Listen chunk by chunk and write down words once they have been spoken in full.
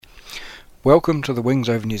Welcome to the Wings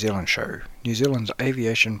Over New Zealand show, New Zealand's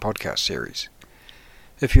aviation podcast series.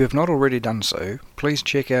 If you have not already done so, please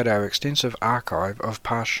check out our extensive archive of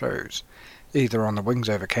past shows, either on the Wings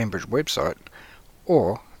Over Cambridge website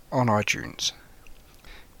or on iTunes.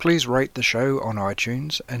 Please rate the show on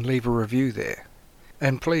iTunes and leave a review there.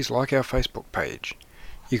 And please like our Facebook page.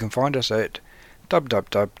 You can find us at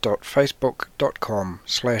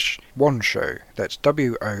www.facebook.com/wonshow, that's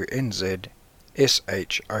WONZSHOW.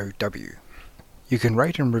 You can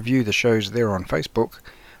rate and review the shows there on Facebook,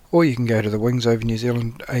 or you can go to the Wings Over New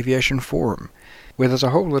Zealand Aviation Forum, where there's a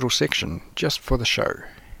whole little section just for the show.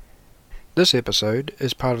 This episode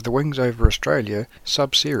is part of the Wings Over Australia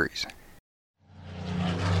sub-series.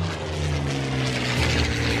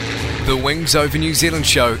 The Wings Over New Zealand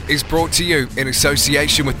show is brought to you in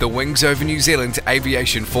association with the Wings Over New Zealand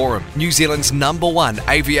Aviation Forum, New Zealand's #1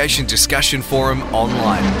 aviation discussion forum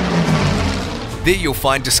online. There you'll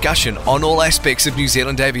find discussion on all aspects of New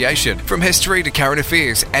Zealand aviation, from history to current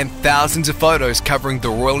affairs, and thousands of photos covering the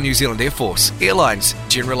Royal New Zealand Air Force, airlines,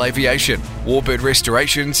 general aviation, warbird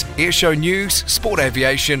restorations, airshow news, sport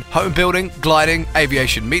aviation, home building, gliding,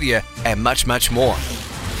 aviation media, and much, much more.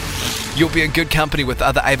 You'll be in good company with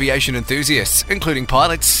other aviation enthusiasts, including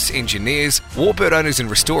pilots, engineers, warbird owners and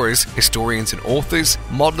restorers, historians and authors,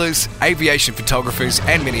 modelers, aviation photographers,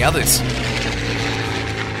 and many others.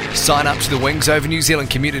 Sign up to the Wings Over New Zealand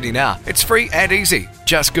community now. It's free and easy.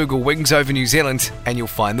 Just Google Wings Over New Zealand and you'll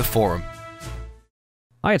find the forum.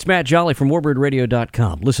 Hi, it's Matt Jolly from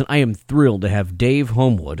Warbirdradio.com. Listen, I am thrilled to have Dave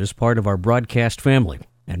Homewood as part of our broadcast family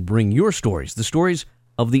and bring your stories, the stories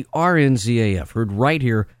of the RNZAF, heard right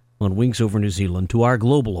here on Wings Over New Zealand, to our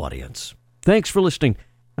global audience. Thanks for listening,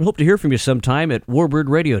 and hope to hear from you sometime at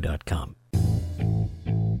Warbirdradio.com.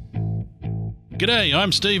 G'day,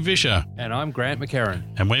 I'm Steve Vischer. And I'm Grant McCarran.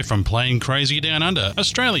 And we're from Plane Crazy Down Under,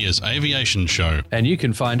 Australia's aviation show. And you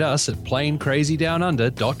can find us at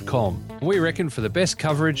planecrazydownunder.com. We reckon for the best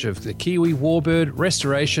coverage of the Kiwi warbird,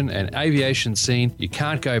 restoration and aviation scene, you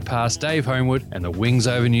can't go past Dave Homewood and the Wings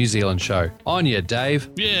Over New Zealand show. On you, Dave.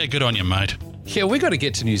 Yeah, good on you, mate. Yeah, we got to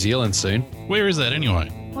get to New Zealand soon. Where is that anyway?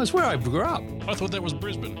 Well, it's where I grew up. I thought that was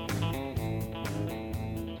Brisbane.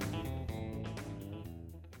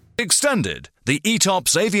 Extended, the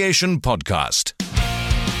ETOPS Aviation Podcast.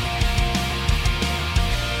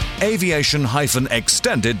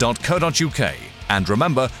 aviation-extended.co.uk. And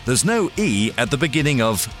remember, there's no E at the beginning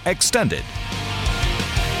of Extended.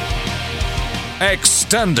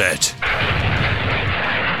 Extended.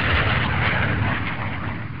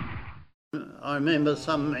 I remember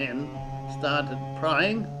some men started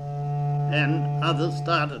praying and others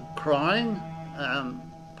started crying.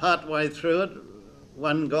 Partway through it,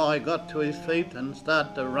 one guy got to his feet and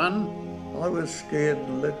started to run. I was scared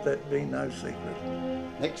and let that be no secret.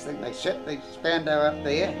 Next thing they set the spandau up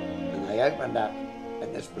there and they opened up.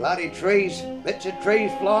 And there's bloody trees, bits of trees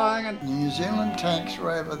flying. And New Zealand tanks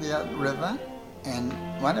were over the river, and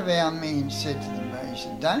one of our men said to them, he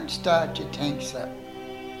said, don't start your tanks up.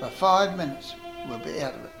 For 5 minutes, we'll be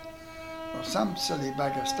out of it. Well, some silly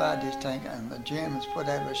bugger started his tank and the Germans put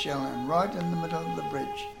out a shell and right in the middle of the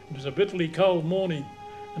bridge. It was a bitterly cold morning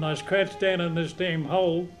and I was crouched down in this damn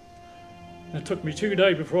hole, and it took me 2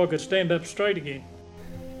 days before I could stand up straight again.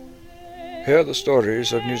 Hear the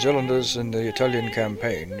stories of New Zealanders in the Italian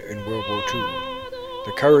campaign in World War II.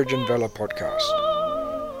 The Courage and Valour podcast.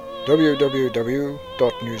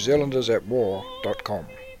 www.newzealandersatwar.com.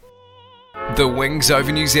 The Wings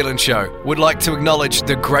Over New Zealand show would like to acknowledge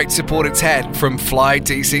the great support it's had from Fly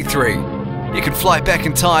DC3. You can fly back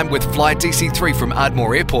in time with Fly DC3 from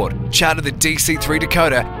Ardmore Airport, charter the DC3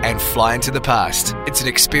 Dakota, and fly into the past. It's an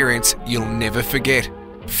experience you'll never forget.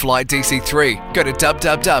 Fly DC3. Go to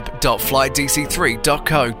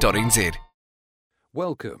www.flydc3.co.nz.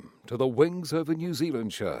 Welcome to the Wings Over New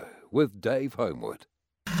Zealand show with Dave Homewood.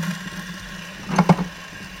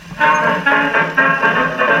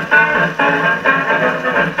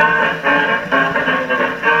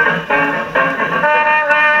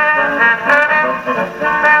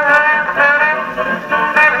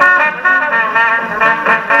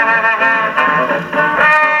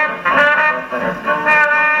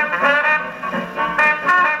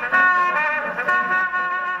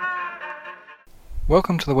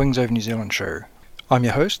 Welcome to the Wings Over New Zealand show. I'm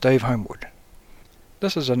your host, Dave Homewood.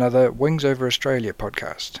 This is another Wings Over Australia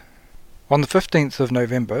podcast. On the 15th of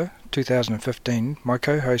November 2015, my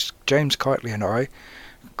co-host James Kightly and I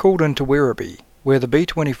called into Werribee, where the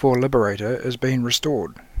B-24 Liberator is being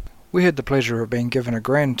restored. We had the pleasure of being given a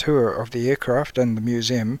grand tour of the aircraft and the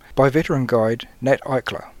museum by veteran guide Nat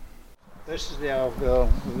Eichler. This is the old girl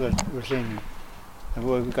who was in And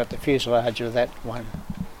we got the fuselage of that one.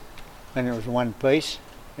 When it was one piece,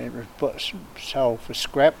 it was sold for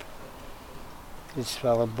scrap. This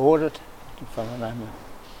fella bought it. The fella named,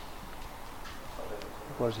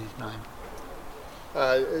 what was his name?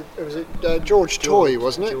 Was it George Toy,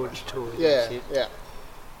 wasn't it? George Toy. Yeah, yeah.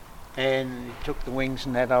 And he took the wings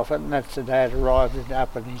and that off it, and that's the day it arrived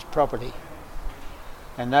up at his property.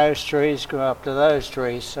 And those trees grew up to those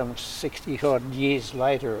trees some 60 odd years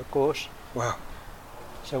later, of course. Wow.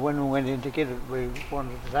 So when we went in to get it, we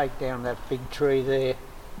wanted to take down that big tree there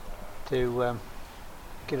to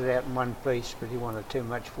get it out in one piece, but he wanted too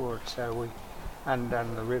much for it, so we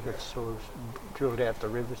undone the rivets, or drilled out the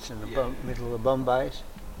rivets in the middle of the bomb base,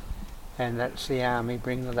 and that's the army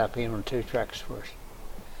bringing it up here on 2 trucks for us.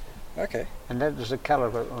 Okay. And that was the colour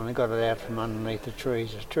of it when we got it out from underneath the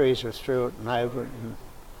trees. The trees were through it and over it, and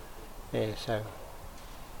yeah, so it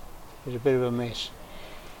was a bit of a mess.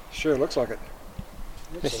 Sure, looks like it.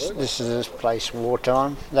 This is this place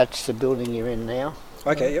wartime. That's the building you're in now.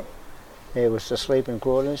 Okay, yep. There was the sleeping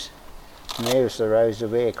quarters, and there was the rows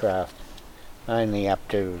of aircraft, mainly up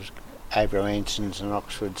to Abraham Ansons and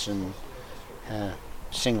Oxfords and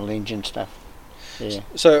single engine stuff. Yeah.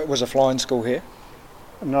 So it was a flying school here?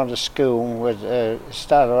 Not a school. It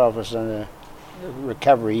started off as a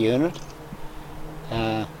recovery unit,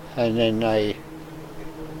 and then they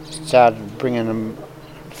started bringing them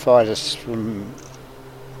fighters from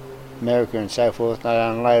America and so forth. They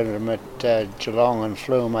unloaded them at Geelong and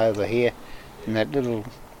flew them over here in that little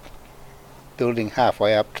building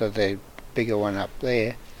halfway up to the bigger one up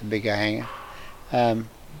there, the bigger hangar. That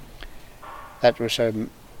was an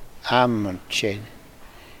armament shed,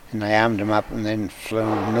 and they armed them up and then flew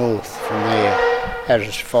them north from there. That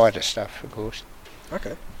was fighter stuff, of course.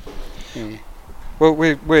 Okay. Yeah. Well,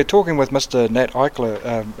 we're talking with Mr. Nat Eichler,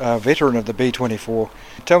 a veteran of the B-24.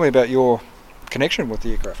 Tell me about your connection with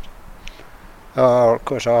the aircraft. Oh, of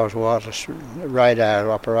course, I was wireless radar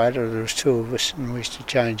operator. There was 2 of us, and we used to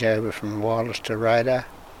change over from wireless to radar.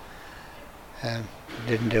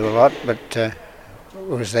 Didn't do a lot, but it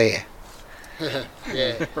was there.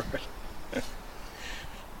 Yeah.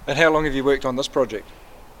 And how long have you worked on this project?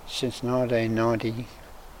 Since 1994-5.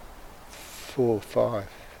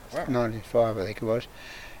 Wow. 95, I think it was.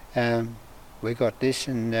 We got this,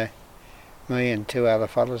 and me and 2 other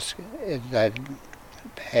fellas, they'd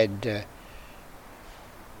had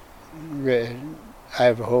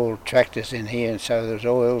overhauled tractors in here, and so there was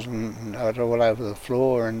oils and all over the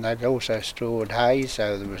floor, and they'd also stored hay,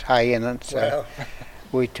 so there was hay in it. So wow.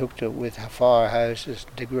 We took it with fire hoses,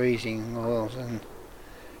 degreasing oils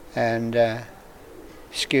and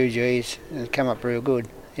skew G's, and it come up real good.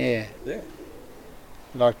 Yeah. Yeah.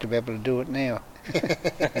 Like to be able to do it now.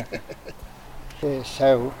 Yeah,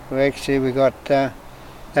 so we got that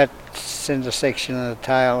centre section of the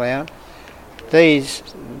tail out. These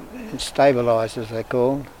stabilisers, they're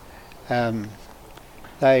called.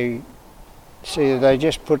 They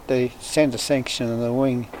just put the centre section of the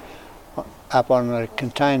wing up on a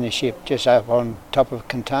container ship, just up on top of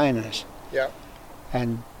containers. Yeah.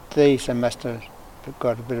 And these, they must have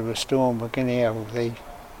got a bit of a storm, but anyhow, the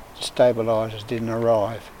stabilisers didn't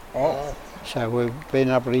arrive. Oh. So we've been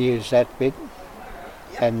able to use that bit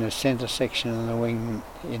and the centre section of the wing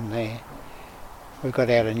in there. We got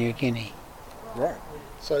out of New Guinea. Right.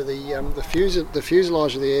 So the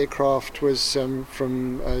fuselage of the aircraft was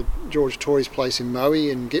from George Toy's place in Moe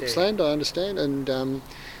in Gippsland, I understand, and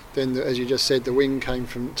then, as you just said, the wing came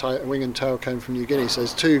from wing and tail came from New Guinea. So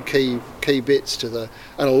there's 2 key bits to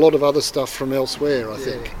and a lot of other stuff from elsewhere, I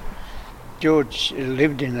think. George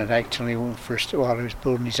lived in it actually while he was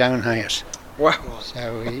building his own house. Wow.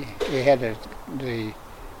 So he had the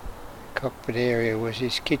cockpit area was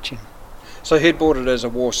his kitchen. So he'd bought it as a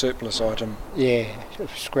war surplus item? Yeah,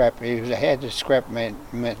 scrap. He had a scrap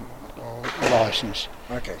licence.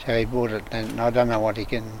 Okay. So he bought it, and I don't know what he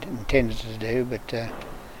intended to do, but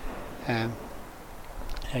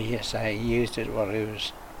yes, he used it while he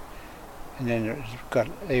was. And then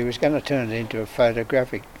he was going to turn it into a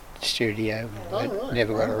photographic studio, but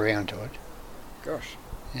never got around to it. Gosh.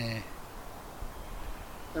 Yeah.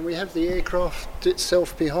 And we have the aircraft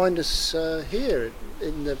itself behind us here.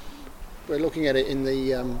 We're looking at it in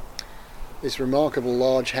the this remarkable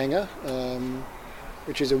large hangar,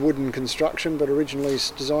 which is a wooden construction, but originally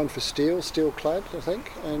designed for steel clad, I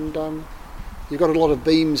think. And you've got a lot of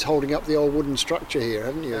beams holding up the old wooden structure here,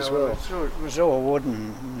 haven't you, as well? It was all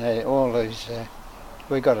wooden. All these.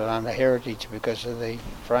 We got it under heritage because of the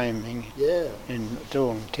framing. Yeah. And it's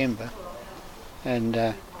all in timber. And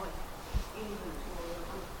I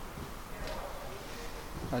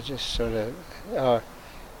just sort of.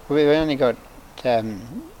 We only got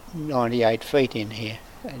 98 feet in here.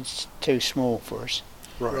 It's too small for us.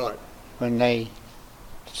 Right. When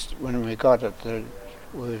we got it, the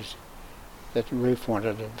roof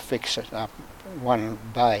wanted to fix it up one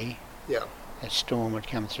bay. Yeah. A storm had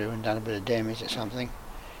come through and done a bit of damage or something.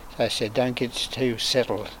 So they said, don't get too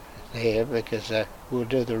settled there, because we'll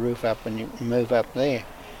do the roof up and you can move up there.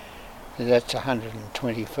 So that's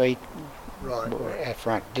 120 feet at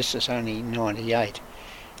front. This is only 98.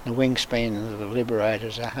 The wingspan of the Liberator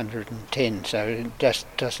is 110, so it just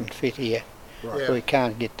doesn't fit here. Right. We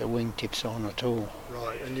can't get the wingtips on at all.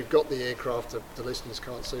 Right, and you've got the aircraft, the listeners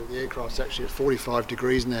can't see, but the aircraft's actually at 45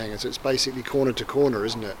 degrees now, so it's basically corner to corner,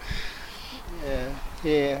 isn't it?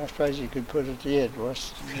 Yeah, I suppose you could put it, it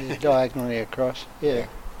was diagonally across, yeah.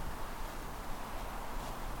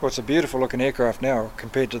 Well, it's a beautiful looking aircraft now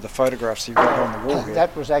compared to the photographs you've got on the wall here.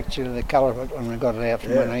 That was actually the colour of it when we got it out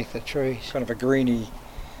from underneath the trees. Kind of a greeny,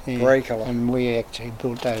 grey colour. And we actually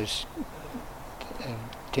built those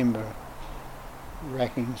timber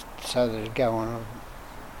rackings so that it'd go on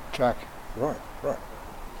a truck. Right.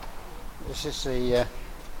 This is the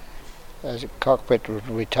cockpit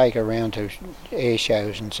we take around to air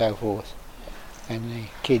shows and so forth, and the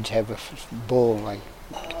kids have a ball. They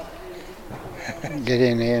get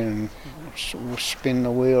in there and spin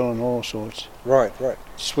the wheel and all sorts. Right.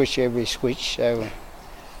 Switch every switch, so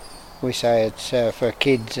we say it's for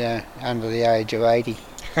kids under the age of 80.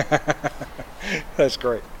 That's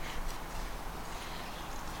great.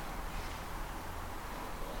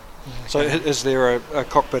 So is there a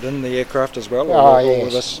cockpit in the aircraft as well?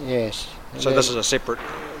 Yes. So this is a separate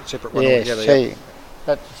one yes, altogether? See,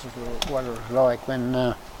 that's what it was like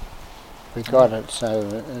when we got it, so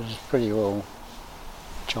it was pretty well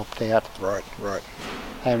chopped out. Right.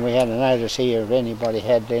 And we had a notice here, if anybody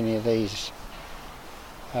had any of these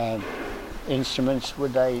instruments,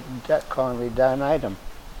 would they kindly donate them?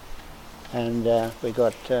 And we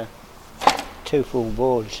got 2 full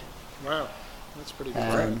boards. Wow, that's pretty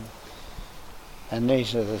good. And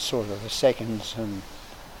these are the sort of the seconds, and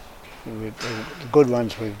the good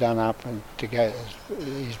ones we've done up and to go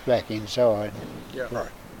these back inside. Yeah.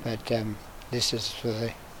 Right. But this is for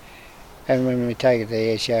the. And when we take it to the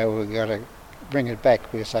air show, we've got to bring it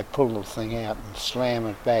back because they pull the thing out and slam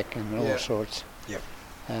it back and all sorts. Yep.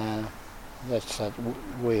 That's that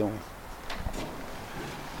wheel.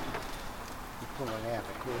 You pull it out,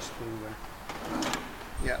 of course,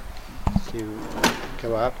 to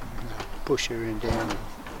go up, and push her in down.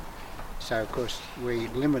 So of course we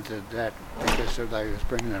limited that because they was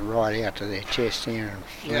bringing it right out to their chest here and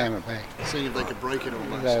slam it back. Seeing if they could break it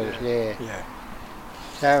almost. Yeah.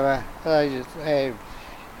 So they just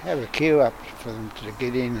have a queue up for them to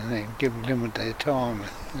get in and then limit their time.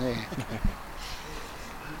 Yeah.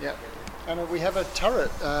 Yep. And we have a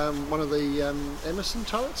turret, one of the Emerson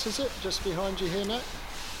turrets, is it? Just behind you here, Nat?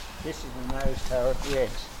 This is the nose turret,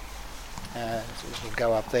 yes. This will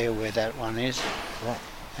go up there where that one is. Right.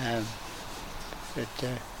 But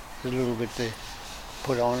there's a little bit to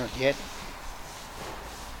put on it yet.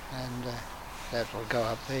 And that will go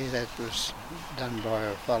up there. That was done by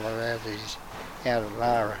a fellow out of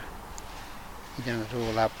Lara. He done it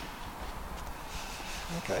all up.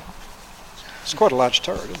 Okay. It's quite a large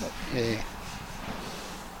turret, isn't it? Yeah.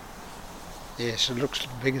 Yes, it looks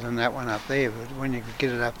bigger than that one up there, but when you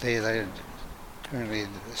get it up there, they're apparently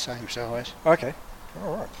the same size. Okay.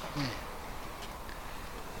 All right. Yeah.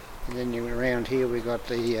 And then around here we got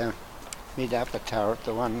the mid-upper turret,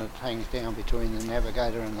 the one that hangs down between the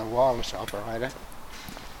navigator and the wireless operator.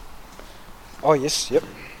 Oh yes, yep.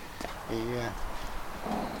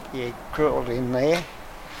 He crawled in there,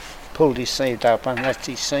 pulled his seat up, and that's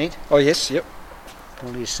his seat. Oh yes, yep.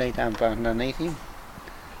 Pulled his seat up underneath him.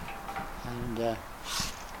 And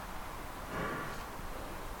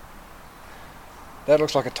that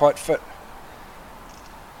looks like a tight fit.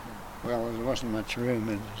 Well, there wasn't much room,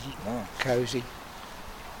 and it was cosy.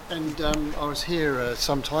 And I was here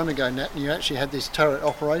some time ago, Nat, and you actually had this turret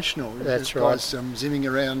operational. That's right. Guys zimming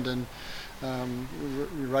around and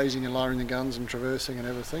raising and lowering the guns and traversing and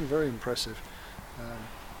everything. Very impressive.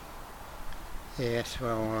 Yes,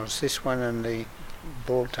 well, it was this one and the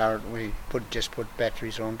ball turret. We just put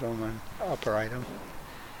batteries onto them and operate them.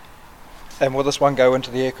 And will this one go into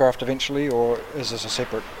the aircraft eventually, or is this a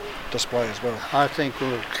separate display as well? I think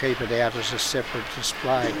we'll keep it out as a separate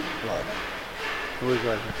display. Right. We'll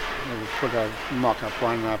put a mock-up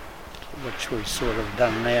one up, which we've sort of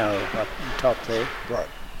done now up top there. Right.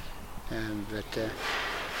 But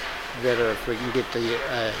better if we can get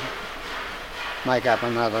the make up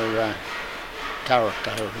another turret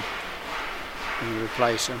though and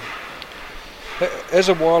replace them. As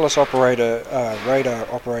a wireless operator, radar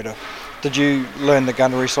operator, did you learn the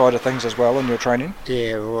gunnery side of things as well in your training?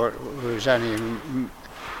 Yeah,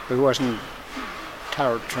 we wasn't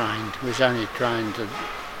turret trained. We was only trained to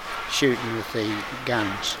shooting with the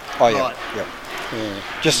guns. Oh yeah, Right. yep. Yeah.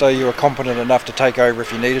 Just so you were competent enough to take over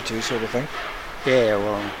if you needed to, sort of thing. Yeah,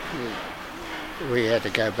 well, we had to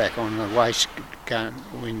go back on the waste gun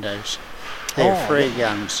windows. They're free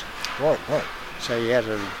guns. Right. So you had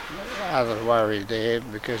other worry there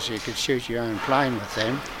because you could shoot your own plane with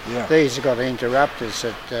them. Yeah. These have got interrupters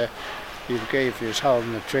that if you was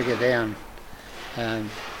holding the trigger down,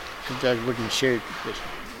 they wouldn't shoot.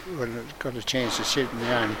 Wouldn't have got a chance to shoot in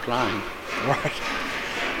your own plane. Right.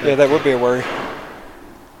 Yeah, that would be a worry.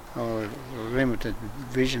 Or limited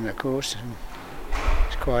vision, of course, and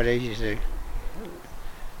it's quite easy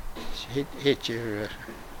to hit your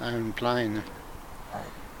own plane.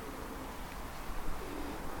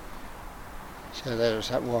 So that was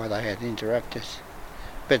why they had interrupters.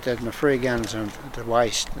 But the free guns on the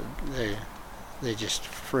waist, they're just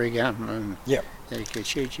free gun, and they could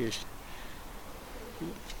shoot you.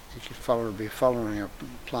 You could be following a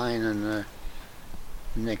plane, and the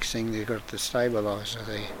next thing they got the stabiliser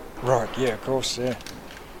there. Right. Yeah. Of course. Yeah.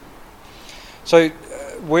 So,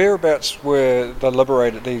 whereabouts were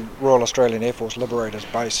the Royal Australian Air Force Liberators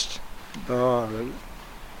based? Oh,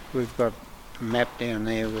 we've got a map down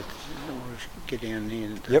there. We'll get down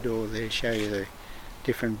there at the door there, show you the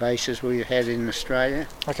different bases we had in Australia.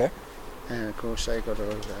 Okay. And of course they got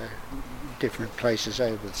all different places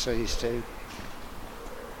overseas too.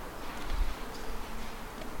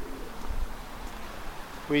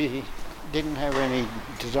 We didn't have any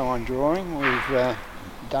design drawing. We've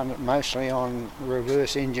done it mostly on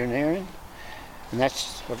reverse engineering, and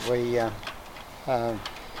that's what we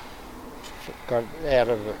got out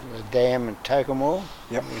of the dam at Tokemore.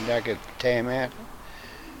 Yep. We dug a dam out.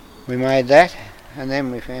 We made that, and then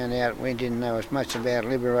we found out we didn't know as much about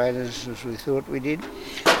Liberators as we thought we did.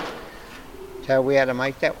 So we had to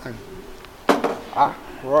make that one. Ah,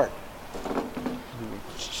 right.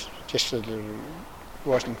 Just that it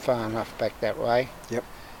wasn't far enough back that way. Yep.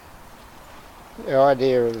 The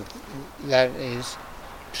idea of that is,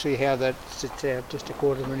 see how that sits out just a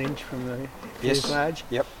quarter of an inch from the fuselage?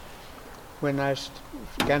 Yep. When those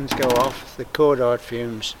guns go off, the cordite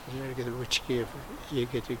fumes, which you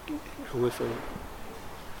get a whiff of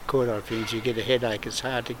cordite fumes, you get a headache. It's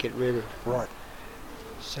hard to get rid of. Right.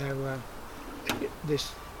 So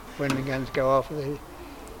when the guns go off,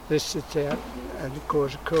 this sits out, and of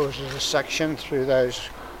course it causes a suction through those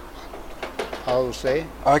holes there.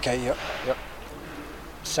 Okay. Yep.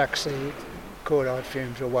 Sucks the cordite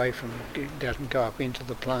fumes away from it, doesn't go up into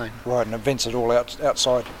the plane. Right, and it vents it all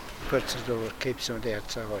outside. Puts it all, keeps it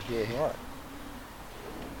outside, yeah. Right.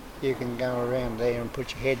 You can go around there and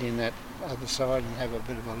put your head in that other side and have a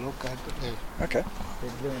bit of a look at it. Okay.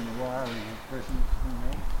 They're doing the wiring at present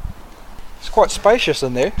in there. It's quite spacious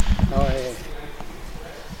in there. Oh yeah.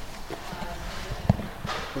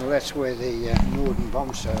 Well, that's where the Northern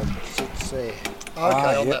bomb sub sits there.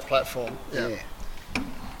 Okay, on that platform. Yeah.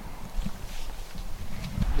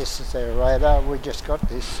 This is their radar. We just got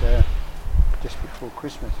this just before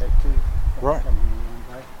Christmas, actually. Right.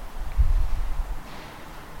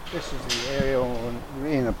 This is the aerial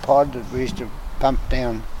in a pod that we used to pump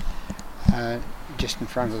down just in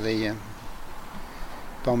front of the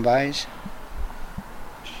bomb bays.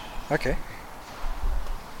 Okay.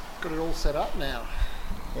 Got it all set up now.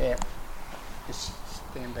 Yeah. Just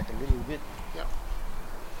stand back a little bit. Yep.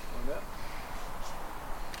 Like that.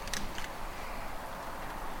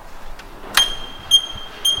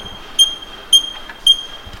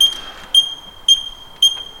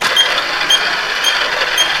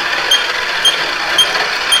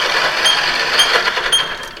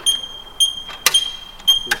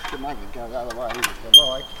 You can make it go the other way if you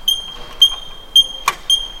like.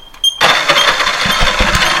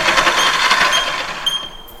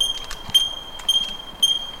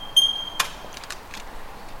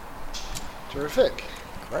 Terrific.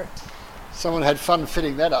 Great. Someone had fun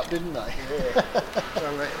fitting that up, didn't they? Yeah.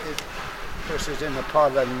 Well, of course, it's in the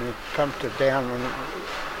pod and you pumped it down on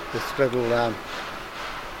this little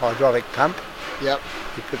hydraulic pump. Yep.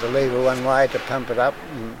 You put the lever one way to pump it up,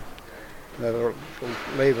 and the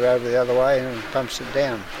lever over the other way, and it pumps it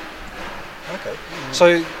down. Okay.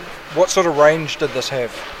 So, what sort of range did this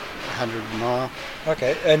have? 100 mile.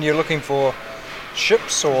 Okay, and you're looking for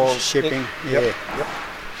ships or shipping? Yep.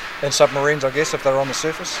 And submarines, I guess, if they're on the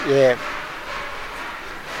surface? Yeah.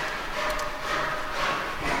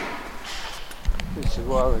 This is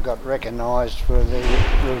why we got recognised for the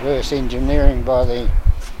reverse engineering by the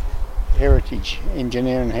Heritage,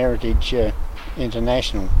 Engineering Heritage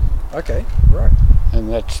International. Okay, right. And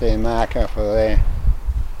that's their marker for there.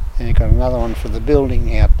 And you've got another one for the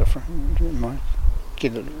building out the front. You might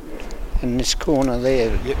get it in this corner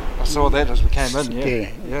there. Yep, I saw that as we came in,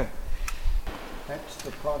 yeah. That's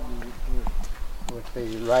the pod with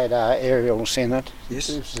the radar aerials in it. Yes.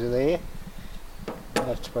 It's there.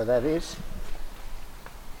 That's where that is.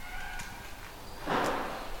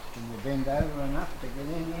 Can you bend over enough to get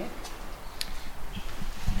in here?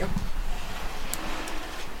 Yep.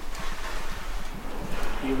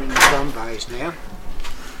 You're in the bomb bays now.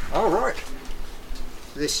 Oh, right.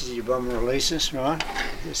 This is your bomb releases, right?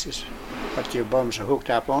 This is what your bombs are hooked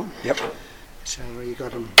up on. Yep. So you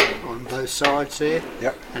got them on both sides there.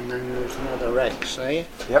 Yep. And then there's another rack, see?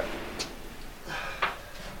 Yep.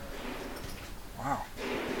 Wow.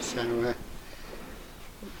 So,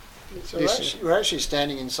 we're actually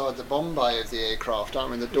standing inside the bomb bay of the aircraft,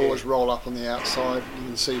 aren't we? The doors roll up on the outside. You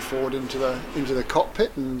can see forward into the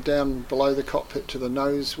cockpit, and down below the cockpit to the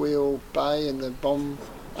nose wheel bay and the bomb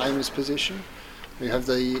aimer's position.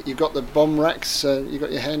 You've got the bomb racks. You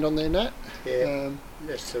got your hand on there, Nat? Yeah.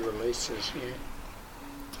 That's the releases. Yeah.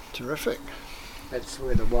 Terrific. That's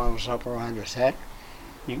where the wireless operator's at.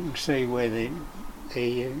 You can see where the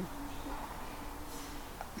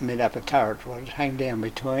mid-upper turret was, hang down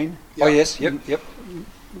between. Yep. Oh yes, yep.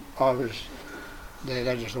 I was there,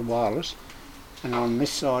 that is the wireless, and on this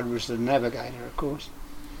side was the navigator, of course.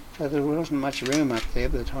 So there wasn't much room up there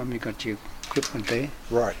by the time you got your equipment there.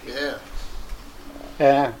 Right.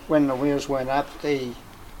 Yeah. When the wheels went up,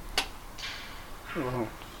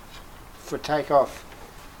 for takeoff,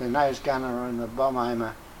 the nose gunner and the bomb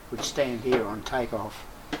aimer would stand here on takeoff.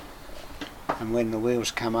 And when the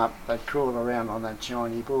wheels come up, they'd crawl around on that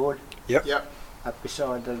shiny board. Yep. Up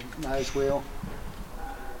beside the nose wheel,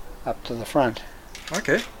 up to the front.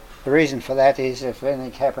 Okay. The reason for that is if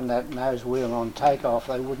anything happened to that nose wheel on takeoff,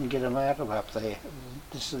 they wouldn't get them out of up there.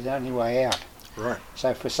 This is the only way out. Right.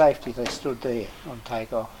 So for safety, they stood there on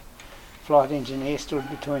takeoff. Flight engineer stood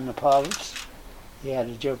between the pilots. He had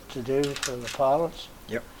a job to do for the pilots.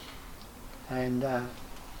 Yep. And the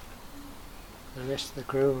rest of the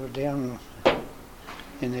crew were down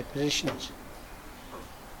in their positions.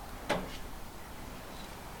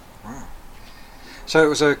 Wow. So it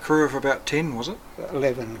was a crew of about 10, was it?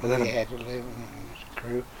 11. We had 11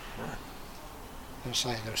 crew. Right. I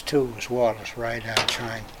say there was 2 was wireless radar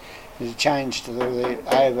trained. There's a change to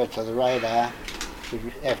over to the radar. You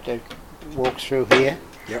have to walk through here.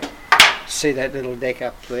 Yep. See that little deck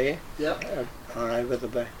up there? Yep. Over the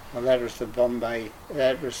bay. Well, that was the bomb bay.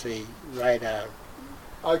 That was the radar.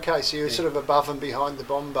 Okay, so you were sort of above and behind the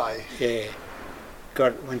bomb bay. Yeah.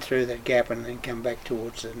 Went through that gap and then come back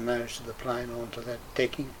towards the nose of the plane onto that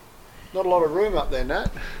decking. Not a lot of room up there,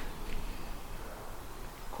 Nat.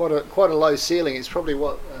 Quite a low ceiling. It's probably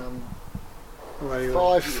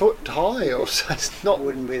 5 foot high or so. It's not.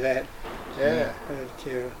 Wouldn't be that. Yeah. But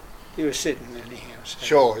you were sitting anyhow. So.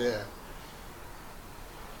 Sure. Yeah.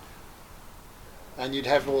 And you'd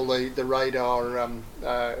have all the radar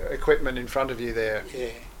equipment in front of you there.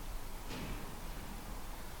 Yeah.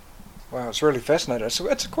 Wow, it's really fascinating.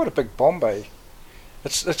 It's quite a big bomb bay.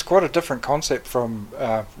 It's quite a different concept from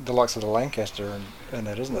the likes of the Lancaster and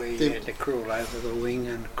that, isn't it? We had to crawl over the wing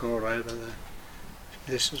and crawl over the.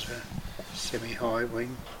 This is a semi-high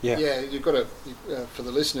wing. Yeah. Yeah, you've got for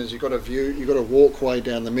the listeners, you've got a walkway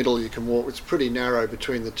down the middle. You can walk. It's pretty narrow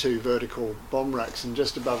between the 2 vertical bomb racks, and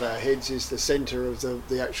just above our heads is the centre of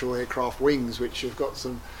the actual aircraft wings, which have got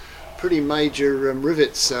some pretty major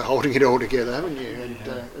rivets holding it all together, haven't you?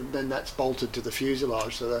 And then that's bolted to the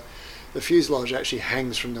fuselage. So the fuselage actually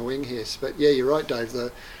hangs from the wing here. But yeah, you're right, Dave.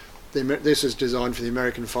 This is designed for the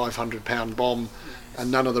American 500-pound bomb, and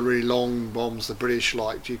none of the really long bombs the British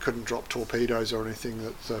liked. You couldn't drop torpedoes or anything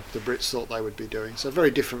that the Brits thought they would be doing. So very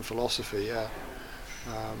different philosophy, yeah.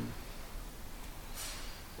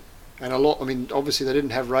 And a lot, I mean, obviously they didn't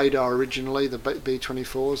have radar originally, the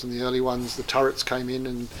B-24s and the early ones, the turrets came in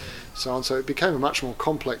and so on, so it became a much more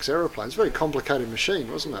complex aeroplane. It's a very complicated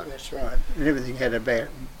machine, wasn't it? That's right. And everything had a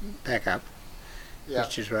backup,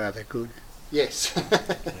 which is rather good. Yes.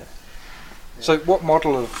 Yeah. So what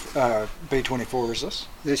model of B-24 is this?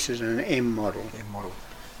 This is an M model. M model.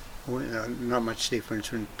 Well, not much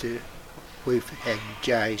difference. We've had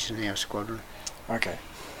J's in our squadron. Okay.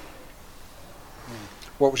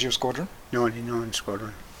 What was your squadron? 99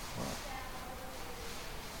 squadron. Right.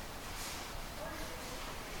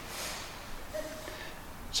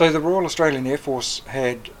 So the Royal Australian Air Force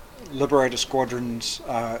had Liberator squadrons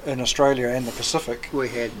in Australia and the Pacific. We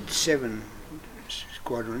had 7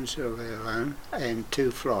 squadrons of our own and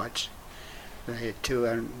 2 flights. They had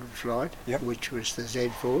 200 flight, which was the Z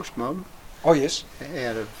Force mob. Oh yes.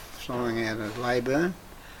 Flying out of Melbourne,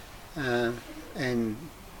 and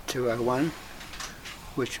 201,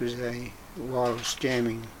 which was a wireless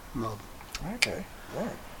jamming mob. Okay,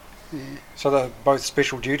 right. Yeah. So they're both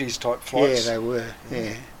special duties type flights? Yeah, they were,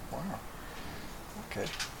 yeah. Wow. Okay.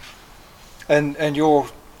 And your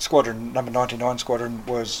squadron, number 99 squadron,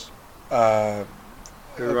 was... the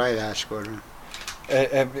radar squadron.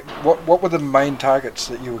 What were the main targets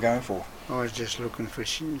that you were going for? I was just looking for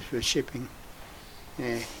shipping.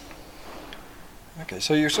 Yeah. Okay,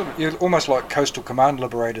 so you're almost like coastal command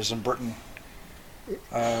liberators in Britain.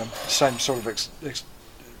 Same sort of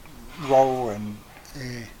role and...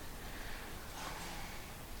 Yeah.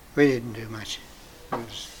 We didn't do much. It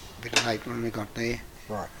was a bit late when we got there.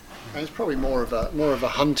 Right. And it's probably more of a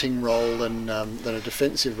hunting role than a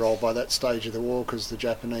defensive role by that stage of the war, because the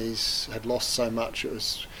Japanese had lost so much. It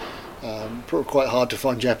was probably quite hard to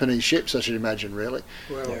find Japanese ships, I should imagine, really.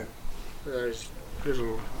 Well, those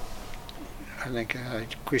little, I think I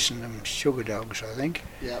christened them sugar dogs, I think.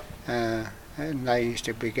 Yeah. And they used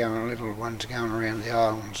to be little ones going around the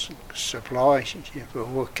islands, supply.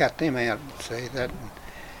 We'll cut them out, see that.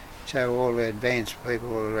 So all the advanced people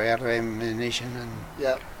were out of ammunition and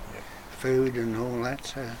food and all that.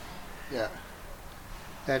 So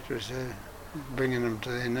that was bringing them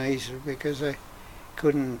to their knees because they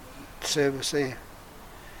couldn't service there.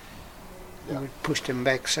 We pushed them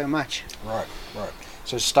back so much. Right.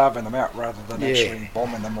 So starving them out rather than actually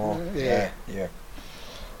bombing them or... Yeah.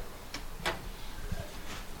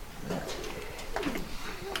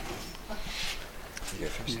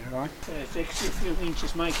 Right. Those extra few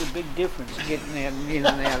inches make a big difference getting out in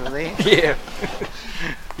and out of there. Yeah.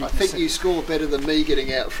 I think you score better than me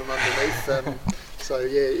getting out from underneath. So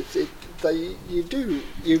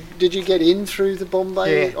did you get in through the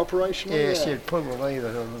Bombay operation? Yes, you'd pull the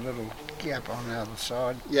lever on the little gap on the other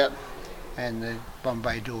side. Yep. And the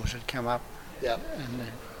Bombay doors would come up. Yep. And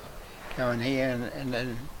then go in here and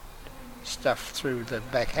then stuff through the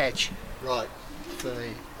back hatch. Right. For the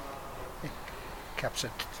cups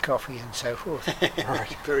of coffee and so forth.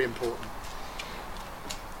 Right. Very important.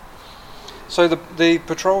 So the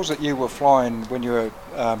patrols that you were flying when you were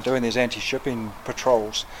doing these anti-shipping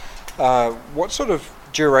patrols, what sort of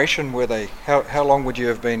duration were they? How long would you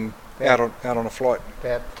have been out on a flight?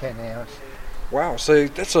 About 10 hours. Wow, so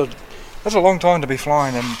that's a long time to be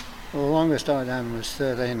flying. And well, the longest I done was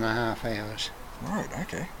 13 and a half hours. Right,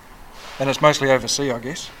 okay. And it's mostly overseas, I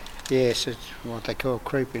guess? Yes, it's what they call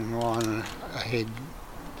creeping line ahead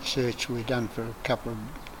search we've done for a couple of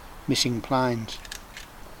missing planes.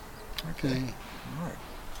 Okay. Right.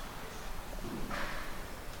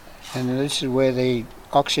 And this is where the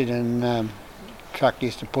oxygen truck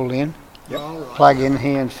used to pull in, Yep. plug in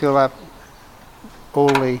here and fill up all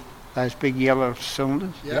those big yellow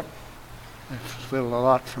cylinders. Yep. They fill a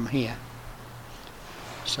lot from here.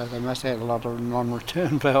 So they must have had a lot of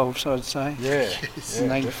non-return valves, I'd say. Yeah.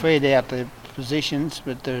 And they feed out the positions,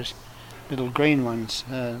 but there's little green ones.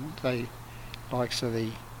 They, likes of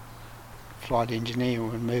the flight engineer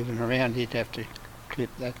when moving around, he'd have to clip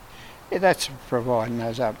that. Yeah, that's providing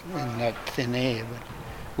those up in that thin air, but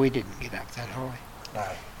we didn't get up that high. No.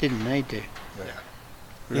 Didn't need to. Yeah.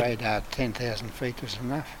 Radar 10,000 feet was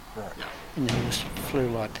enough. Right. And then it just flew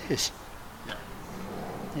like this.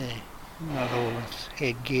 Yeah. Not all this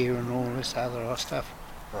headgear and all this other stuff.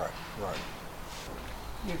 Right.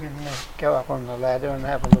 You can go up on the ladder and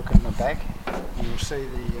have a look in the back. You'll see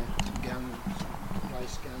the gun,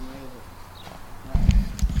 place gun there.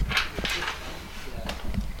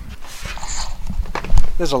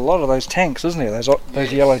 There's a lot of those tanks, isn't there?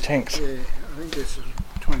 Those yellow tanks. Yeah, I think this is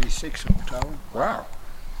 26 all told. Wow.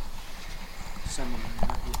 Some of them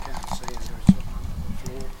you can't see until it's on the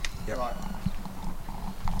floor. Yep. Right.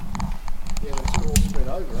 Yeah, they're all spread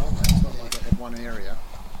over, aren't they? It's not like they had one area.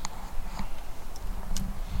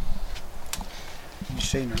 You've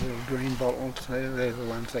seen the little green bottles there, they're the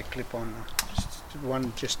ones they clip on.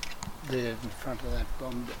 One just there in front of that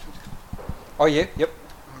bomb. Oh yeah, yep.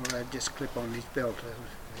 Well, they just clip on his belt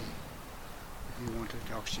if you wanted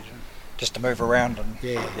oxygen. Just to move around and...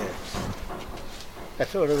 Yeah. I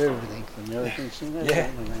thought of everything, the Americans, you know,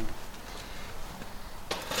 everything.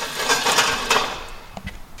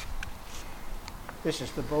 This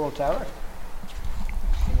is the ball tower.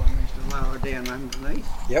 That's the one who's lower down underneath.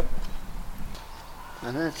 Yep.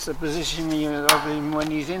 And that's the position of him when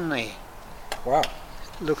he's in there. Wow.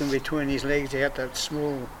 Looking between his legs out that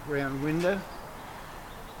small round window.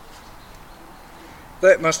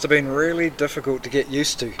 That must have been really difficult to get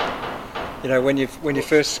used to. You know, when you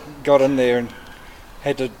first got in there and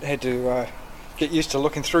had to Get used to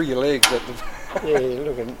looking through your legs at the... Yeah,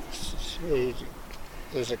 looking.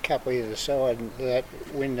 There's a couple either side of that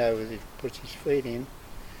window where he puts his feet in.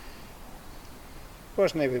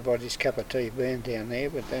 Wasn't everybody's cup of tea being down there,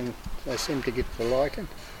 but then they seemed to get to liking.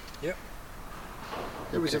 Yep.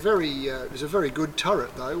 It was a very good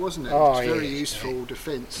turret though, wasn't it? Oh, It's very yes, useful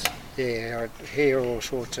defence. Yeah, I hear all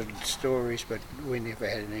sorts of stories, but we never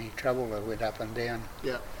had any trouble. They went up and down.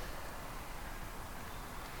 Yeah.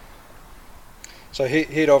 So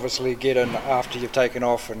he'd obviously get in after you've taken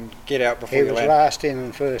off and get out before He you was land. last in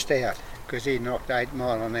and first out because he knocked 8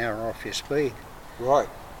 mile an hour off your speed. Right.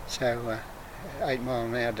 So 8 mile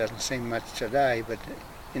an hour doesn't seem much today, but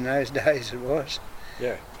in those days it was.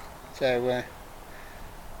 Yeah. So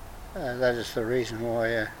that is the reason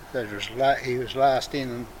why he was last in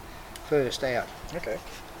and first out. Okay.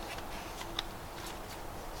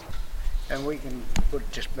 And we can put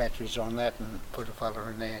just batteries on that and put a fella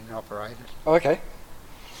in there and operate it. Oh, okay.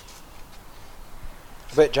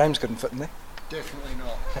 I bet James couldn't fit in there. Definitely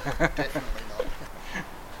not. Definitely not.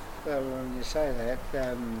 Well, when you say that,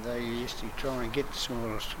 they used to try and get the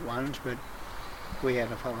smallest ones, but we had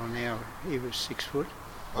a fellow now, he was 6 foot.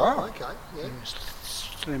 Oh, okay, yeah. He was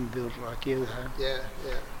slim built like you, though. Yeah,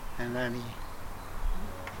 yeah. And only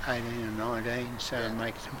 18 and 19, so it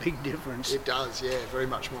makes a big difference. It does, yeah, very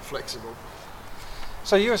much more flexible.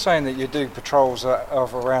 So you were saying that you do patrols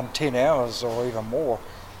of around 10 hours or even more.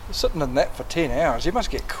 You're sitting in that for 10 hours. You must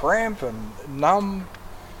get cramp and numb.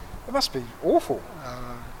 It must be awful.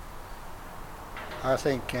 I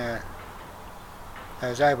think I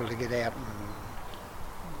was able to get out and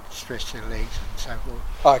stretch their legs and so forth.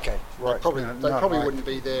 Okay, right. They probably wouldn't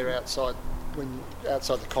be there outside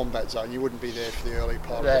the combat zone. You wouldn't be there for the early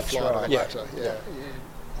part That's of the flight. right. Yeah.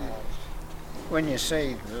 When you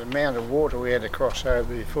see the amount of water we had to cross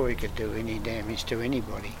over before we could do any damage to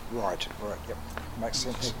anybody. Right, yep. Makes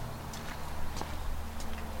sense.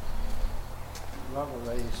 A lot of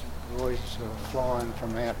these boys are flying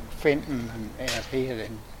from out Fenton and out here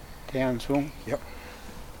in Townsville. Yep.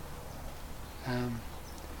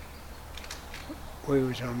 We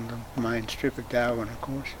was on the main strip of Darwin, of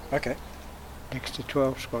course. Okay. Next to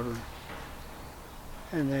 12 Squadron.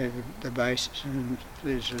 And they're the bases, and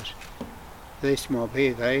there's this mob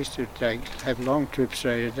here. They used to have long trips.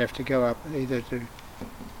 They'd have to go up either to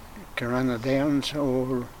Corunna Downs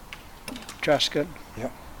or Truscott.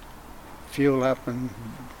 Yep. Fuel up and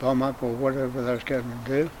bomb up or whatever they was going to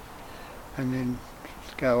do, and then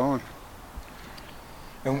go on.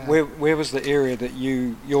 And where was the area that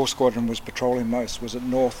your squadron was patrolling most? Was it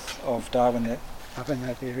north of Darwin there? Up in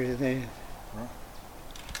that area there. Right.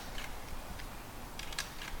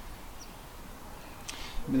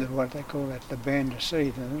 What they call that, the Band of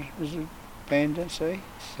Sea, is it Band of Sea?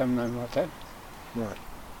 Something like that. Right.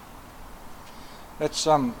 It's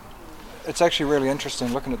actually really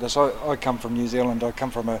interesting looking at this. I come from New Zealand. I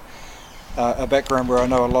come from a background where I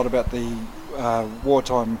know a lot about the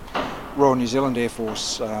wartime Royal New Zealand Air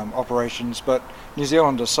Force operations, but New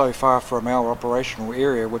Zealand is so far from our operational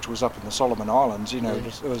area, which was up in the Solomon Islands. You know,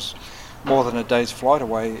 it was more than a day's flight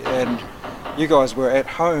away, and you guys were at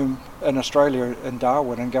home in Australia in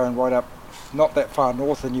Darwin and going right up not that far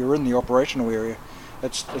north, and you were in the operational area.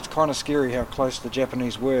 It's kind of scary how close the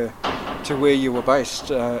Japanese were to where you were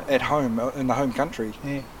based at home in the home country.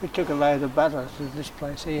 Yeah, we took a load of butter to this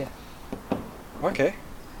place here. Okay.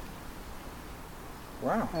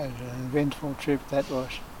 Wow. That was an eventful trip, that was.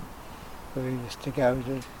 We used to go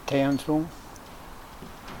to Townsville,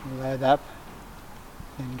 load up,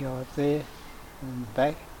 and go up there and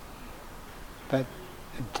back. But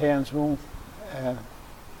in Townsville,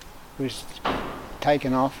 was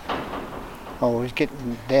taken off. I was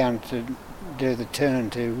getting down to do the turn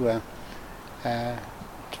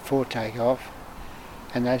for takeoff,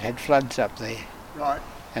 and they'd had floods up there. Right.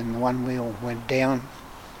 And the one wheel went down.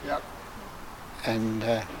 Yep. And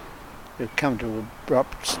it come to an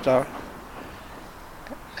abrupt stop,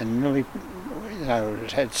 and nearly, you know,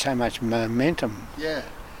 it had so much momentum. Yeah.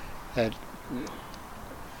 That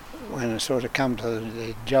when it sort of come to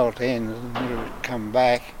the jolt end, it come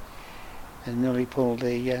back and nearly pulled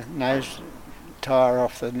the nose tyre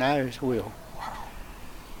off the nose wheel. Wow.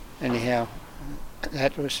 Anyhow,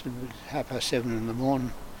 that was 7:30 in the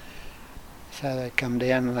morning. So they come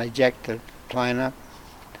down and they jacked the plane up,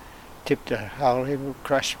 tipped a whole heap of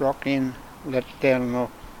crushed rock in, let it down on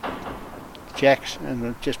the jacks, and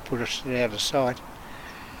it just put us out of sight.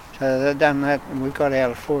 So they'd done that, and we got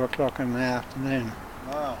out at 4 o'clock in the afternoon.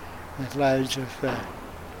 Wow. With loads of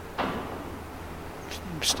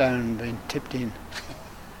stone being tipped in.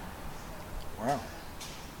 Wow.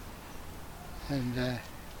 And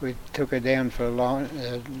we took her down for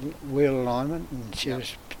wheel alignment, and she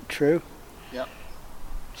was true. Yep.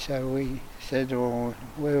 So we said, well,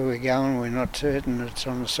 where are we going? We're not certain. It's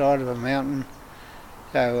on the side of a mountain.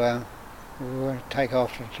 So we were going to take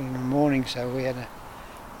off in the morning, so we had a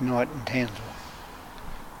night in Townsville.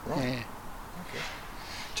 Right. Yeah. Okay.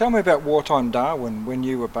 Tell me about wartime Darwin when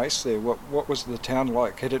you were based there. What was the town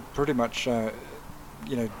like? Had it pretty much, had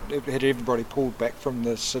everybody pulled back from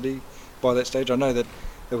the city by that stage? I know that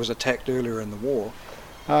it was attacked earlier in the war.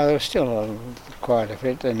 Oh, there was still quite a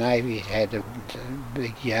bit. The Navy had a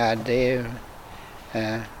big yard there.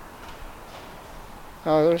 There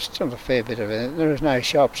was still a fair bit of it. There was no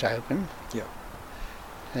shops open. Yeah.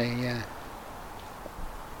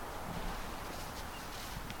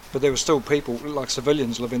 But there were still people, like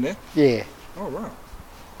civilians, living there? Yeah. Oh, right.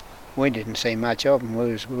 We didn't see much of them.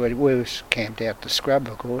 We was camped out the scrub,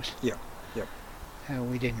 of course. Yeah, yep.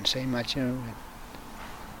 We didn't see much of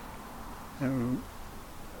them.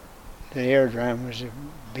 The aerodrome was a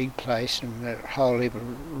big place and a whole heap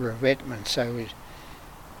of revetment, so it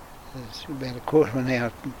was about a quarter of an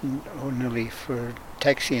hour or nearly for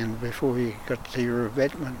taxiing before you got to your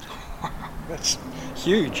revetment. That's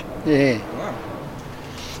huge. Yeah. Wow.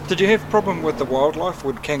 Did you have a problem with the wildlife?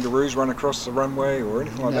 Would kangaroos run across the runway or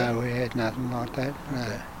anything like that? No, we had nothing like that, no.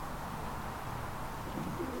 Okay.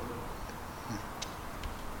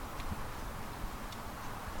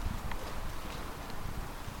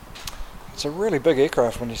 It's a really big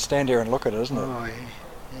aircraft when you stand there and look at it, isn't it? Oh,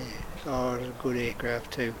 yeah. Oh, it was a good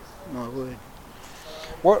aircraft too, my word.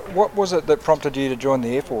 What was it that prompted you to join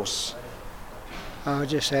the Air Force? I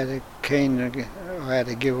just had I had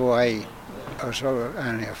to give away. I was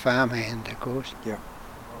only a farmhand, of course. Yeah.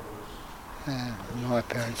 My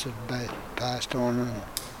parents had both passed on,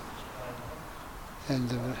 and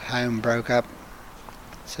the home broke up.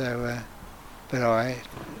 So, but I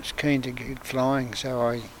was keen to get flying, so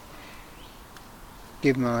I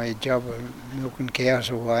give my job of milking cows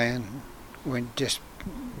away and went just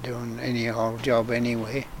doing any old job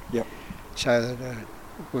anywhere. Yep. So that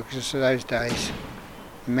because those days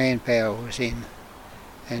manpower was in,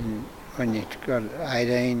 and when you got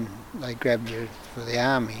 18 they grabbed you for the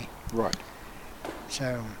army. Right.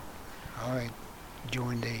 So I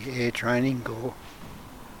joined the Air Training Corps,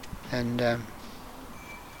 and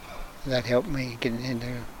that helped me get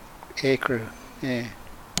into aircrew. Yeah.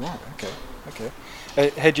 Right. Okay.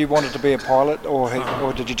 Had you wanted to be a pilot, or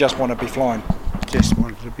did you just want to be flying? Just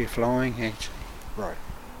wanted to be flying, actually. Right.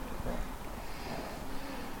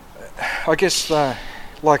 I guess,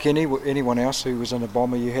 like anyone else who was in a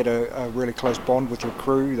bomber, you had a really close bond with your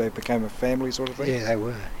crew. They became a family, sort of thing. Yeah, they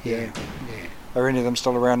were. Yeah. Are any of them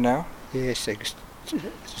still around now? Yes,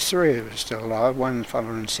 three of us still alive. One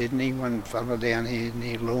fellow in Sydney, one fellow down here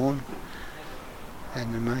near Lawn,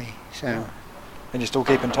 and me. So. And you still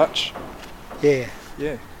keep in touch? Yeah.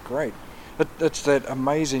 Yeah, great. It's that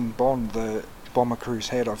amazing bond the bomber crews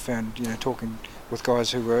had. I've found, talking with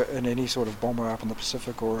guys who were in any sort of bomber up in the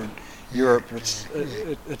Pacific or in Europe.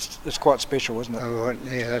 It's quite special, isn't it? Oh, right.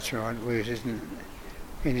 Yeah, that's right. We were just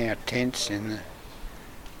in our tents in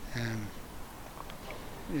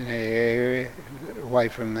the area away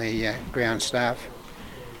from the ground staff.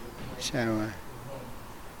 So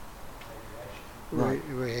right.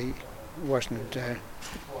 we wasn't.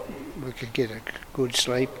 We could get a good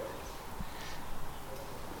sleep.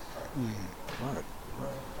 Right.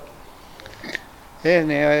 Yeah,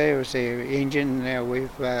 now there was the engine. Now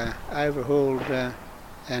we've overhauled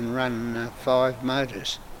and run 5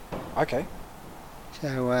 motors. Okay.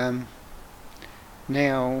 So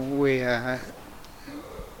now we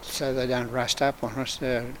so they don't rust up on us.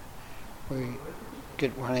 We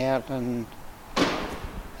get one out and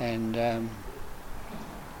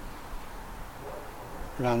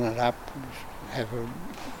run it up. Have a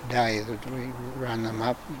day that we run them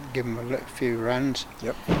up, give them a few runs.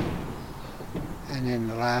 Yep. And then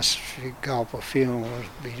the last gulp of fuel will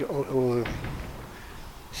be oil.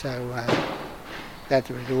 So that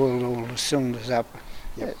would oil all the cylinders up.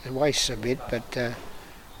 Yep. It wastes a bit, but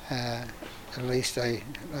at least they'll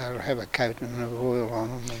have a coating of oil on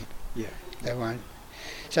them. And yeah. They won't.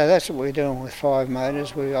 So that's what we're doing with 5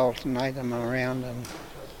 motors. We alternate them around and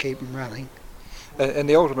keep them running. And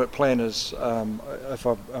the ultimate plan is, if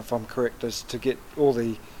I'm correct, is to get all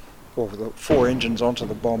the 4 engines onto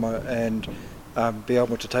the bomber and be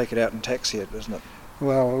able to take it out and taxi it, isn't it?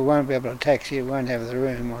 Well, we won't be able to taxi it. We won't have the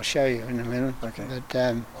room. I'll show you in a minute. Okay.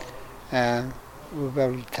 But we'll be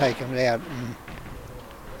able to take them out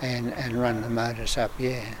and run the motors up.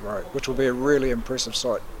 Yeah. Right. Which will be a really impressive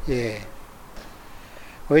sight. Yeah.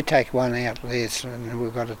 We take one out there, and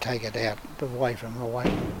we've got to take it out away from the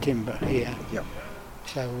white timber here. Yep.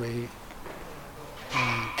 So we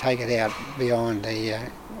take it out behind the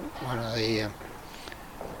one of the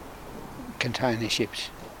container ships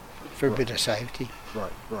for a bit of safety.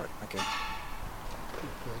 Right, okay.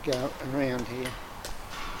 We go around here.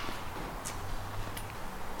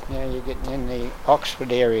 Now you're getting in the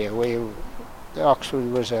Oxford area, where the Oxford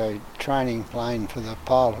was a training plane for the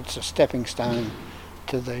pilots, a stepping stone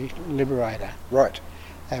to the Liberator. Right.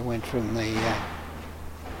 They went from the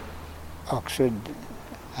Oxford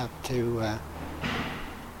up to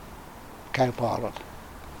co-pilot.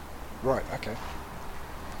 Right, okay.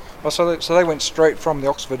 Oh, so they went straight from the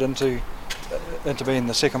Oxford into being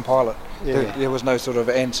the second pilot. Yeah. There was no sort of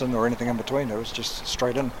ensign or anything in between. It was just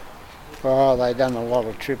straight in. Well, they done a lot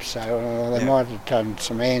of trips, so they might have done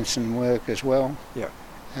some ensign work as well. Yeah.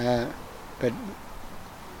 But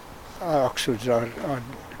Oxford's, I'm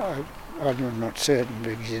not certain,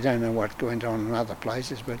 because you don't know what went on in other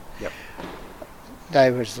places, but yep. They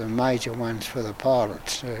was the major ones for the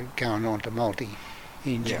pilots going on to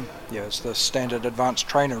multi-engine. Yeah, it's the standard advanced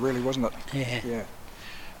trainer, really, wasn't it? Yeah.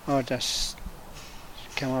 I just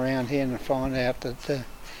come around here and find out that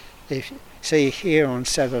see, here on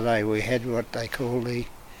Saturday we had what they call the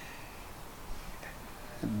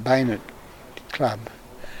Bayonet Club,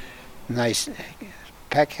 and they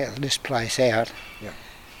pack this place out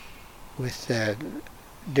with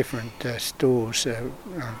different stores,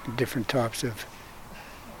 different types of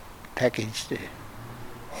packaged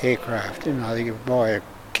aircraft. You know, you buy a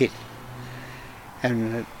kit,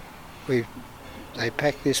 and they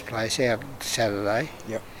packed this place out Saturday.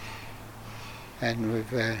 Yep. And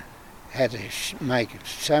we've had to make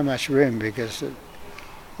so much room, because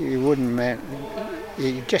you wouldn't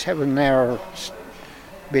you just have a narrow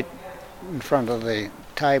bit in front of the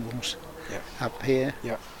tables up here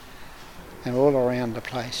and all around the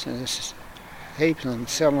place, and there's heaps of them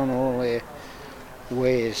selling all their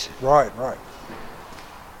wares. Right.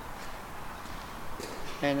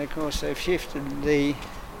 And of course they've shifted the...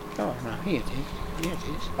 Oh no, here it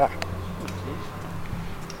is. Ah.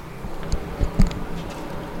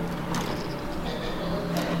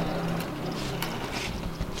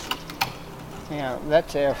 Now,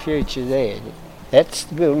 that's our future there. That's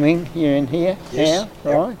the building you're in here now,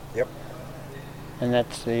 right? Yep. And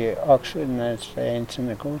that's the Oxford, and that's the ensign,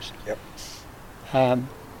 of course. Yep.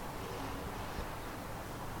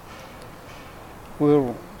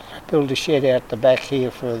 We'll build a shed out the back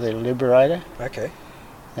here for the Liberator. Okay.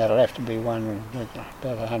 That'll have to be one with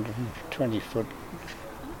about 120 foot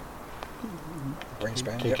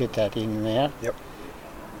wingspan to get that in and out. Yep.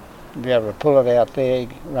 Be able to pull it out there,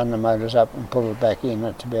 run the motors up and pull it back in.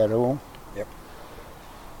 That's about all. Yep.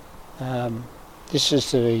 This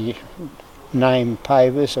is the name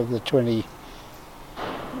pavers of the 20,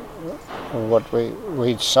 or what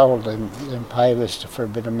we'd sold them pavers for a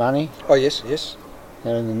bit of money. Oh yes.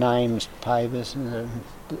 And the names pavers, and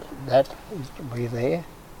that will be there.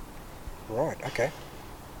 Right. Okay.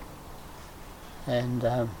 And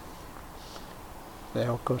then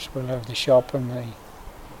of course we'll have the shop and the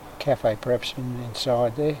cafe perhaps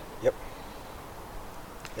inside there. Yep.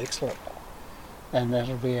 Excellent. And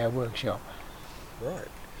that'll be our workshop. Right.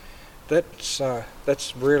 That's a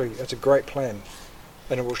great plan,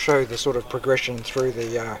 and it will show the sort of progression through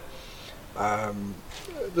the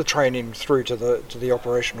training through to the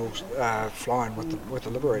operational flying with the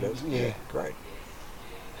Liberators. Yeah. Great.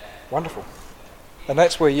 Wonderful. And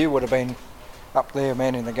that's where you would have been, up there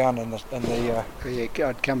manning the gun and the. Yeah,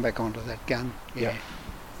 I'd come back onto that gun. Yeah.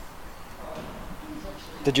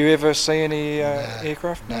 Did you ever see any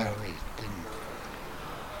aircraft? No, we didn't.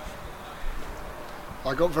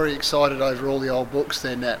 I got very excited over all the old books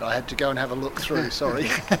there, Nat. I had to go and have a look through, sorry.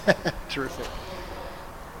 Terrific.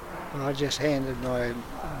 Well, I just handed my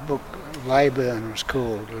book, Labourne was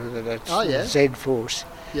called. That's Z-Force.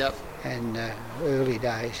 Yep. And early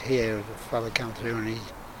days here, the fellow come through and he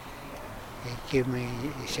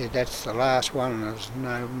said that's the last one, there's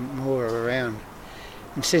no more around.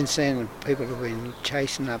 And since then, people have been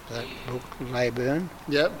chasing up that book, Labourne.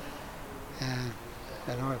 Yep. And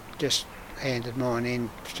I just handed mine in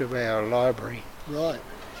to our library. Right.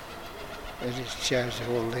 It just shows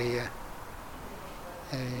all the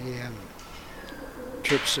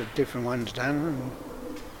trips that different ones done, and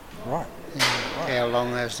right. How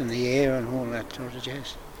long they was in the air and all that sort of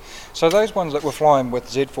jazz. So those ones that were flying with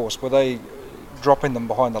Z-Force, were they dropping them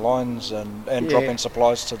behind the lines and dropping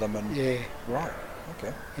supplies to them? And yeah. Right.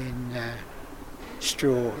 Okay. In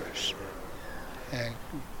straws,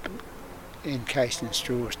 encased in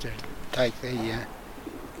straws to take the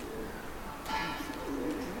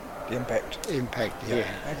impact. Impact, yeah.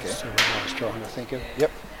 Okay. That's what I was trying to think of.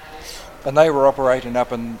 Yep. And they were operating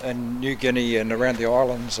up in New Guinea and around the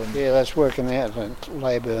islands. And yeah, that's working out at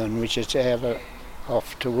Melbourne, which is out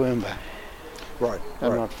off Toowoomba. Right.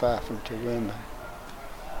 Not far from Toowoomba.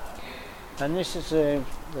 And this is the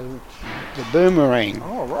boomerang.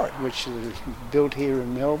 Oh, right. Which is built here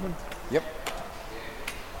in Melbourne. Yep.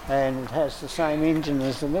 And it has the same engine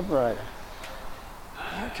as the Liberator.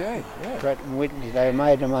 Okay, yeah. Pratt & Whitney, they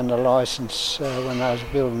made them under licence when I was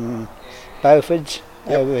building Beaufords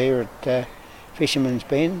over here at Fisherman's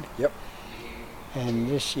Bend. Yep. And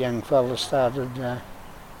this young fella started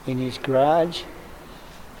in his garage.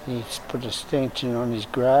 He put a extension on his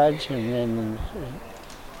garage, and then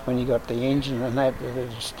when he got the engine and that,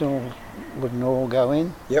 it still wouldn't all go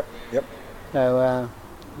in. Yep. So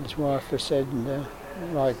his wife has said,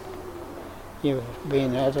 like, you've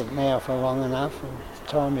been at it now for long enough,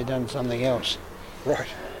 it's time you've done something else. Right.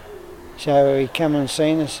 So he come and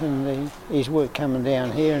seen us, and he's work coming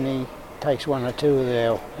down here, and he takes one or two of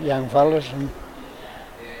our young fellas, and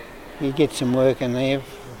he gets some work in there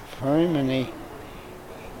for him, and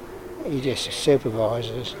he just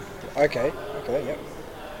supervises. Okay, yep.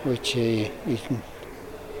 Which he can,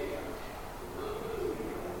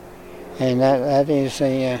 and that is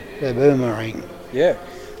the boomerang. Yeah,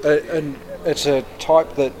 and it's a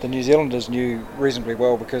type that the New Zealanders knew reasonably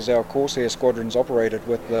well, because our Corsair squadrons operated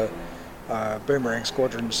with the boomerang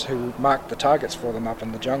squadrons who marked the targets for them up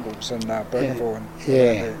in the jungles in Bougainville.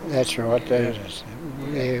 Yeah, that's right. That is,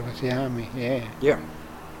 with the army. Yeah. Yeah.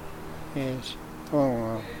 Yes.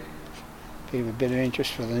 Well, be a bit of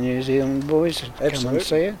interest for the New Zealand boys to come and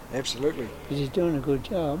see it. Absolutely. Because he's doing a good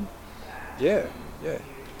job. Yeah.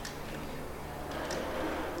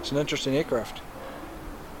 It's an interesting aircraft.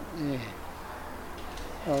 Yeah.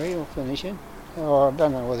 Oh, he'll finish it. Oh, I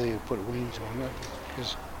don't know whether he'll put wings on it,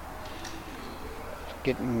 because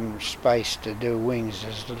getting space to do wings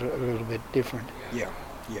is a little bit different. Yeah,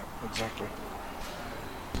 exactly.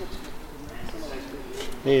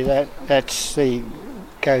 Yeah, that's the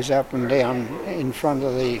goes up and down in front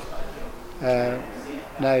of the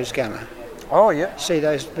nose gunner. Oh, yeah. See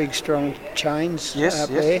those big strong chains up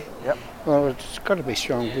there? Yep. Well, it's got to be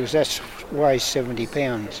strong, because that weighs 70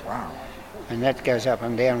 pounds. Wow. And that goes up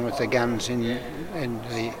and down with the guns in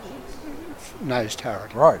the nose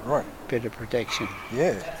turret. Right. Bit of protection.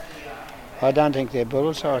 Yeah. I don't think they're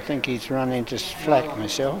bullets. I think he's run into flak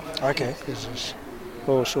myself. Okay. Because there's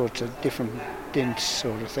all sorts of different dints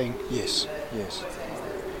sort of thing. Yes.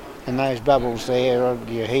 And those bubbles there,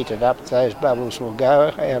 you heat it up, those bubbles will go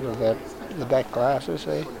out of the back glasses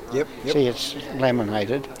there. Yep. See, it's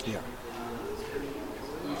laminated. Yeah.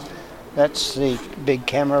 That's the big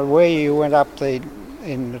camera. Where you went up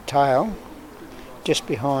in the tail, just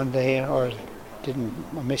behind there, I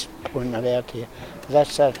missed pointing it out to you.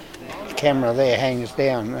 That's that camera there hangs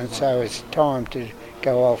down, and so it's time to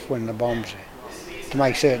go off when the bombs, to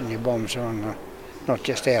make certain your bombs are on not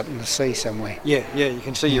just out in the sea somewhere. Yeah, you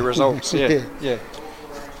can see your results. Yeah.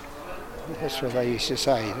 That's what they used to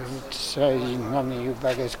say. So none of you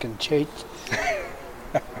buggers can cheat.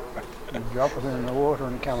 And drop it in the water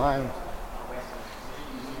and come home.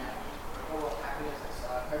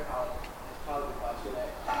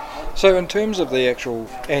 So in terms of the actual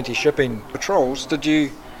anti-shipping patrols, did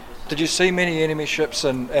you see many enemy ships,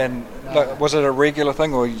 and was it a regular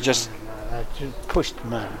thing, or you just... I just pushed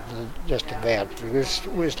them out, just about, because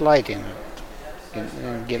it was late in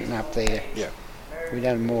it, getting up there. Yeah. We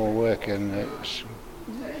done more work, and it was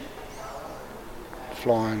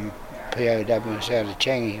flying POWs out of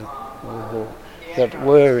Changi, or that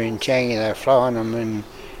were in Changi. They were flying them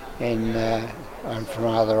and from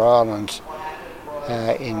other islands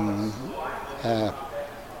in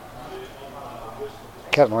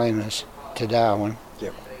Catalinas to Darwin.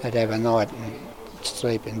 Yep. They'd have a night and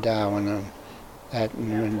sleep in Darwin and that,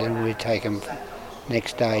 and then we'd take them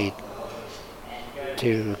next day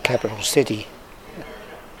to capital city.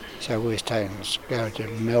 So we was taking us go to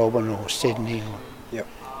Melbourne or Sydney. Yep.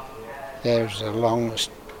 There's the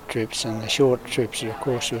longest trips, and the short trips, of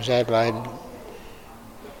course, was Adelaide,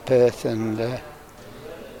 Perth, and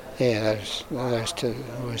those two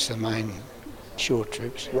was the main short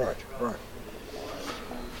trips. Right.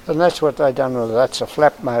 And that's what they done with it. That's a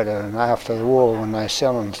flap motor, and after the war when they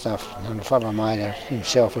selling stuff, and the fellow made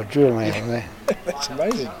himself a drill out of there. That's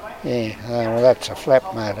amazing. Yeah, well, that's a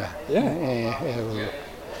flap motor. Yeah.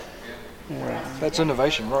 That's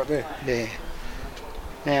innovation right there. Yeah.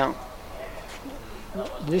 Now,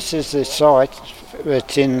 this is the site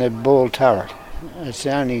that's in the ball turret. It's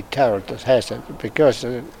the only turret that has it, because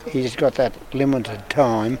he's got that limited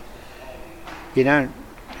time. You don't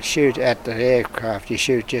shoot at the aircraft, you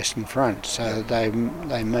shoot just in front, so they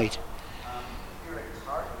meet.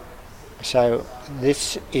 So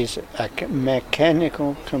this is a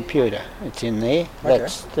mechanical computer. It's in there. Okay.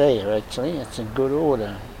 That's there actually. It's in good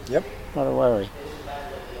order. Yep. Not a worry.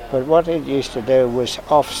 But what it used to do was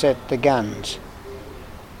offset the guns.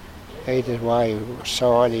 Either way,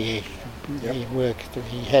 side, he worked.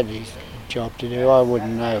 He had his job to do. I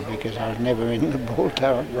wouldn't know because I was never in the ball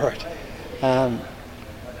turret. Right.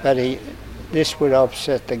 But this would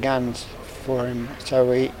offset the guns for him.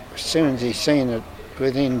 So as soon as he seen it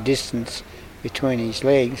within distance between his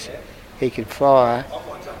legs, he could fire.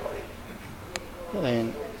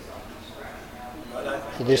 And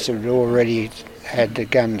this had already had the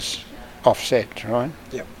guns offset, right?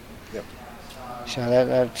 Yep. So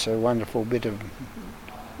that's a wonderful bit of.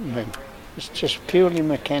 It's just purely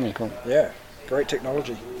mechanical. Yeah. Great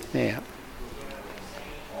technology. Yeah.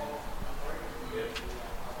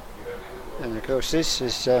 And of course, this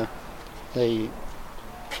is the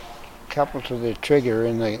coupled to the trigger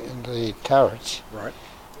in the turrets. Right.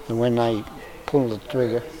 And when they pull the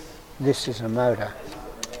trigger, this is a motor,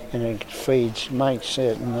 and it makes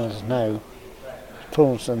certain there's no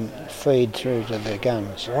pulls and feed through to the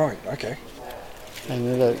guns. Right. Okay.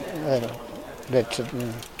 And that lets it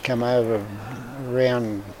come over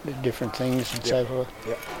around different things and so forth.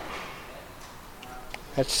 Yep.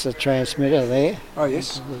 That's the transmitter there. Oh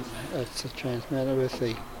yes. That's the transmitter with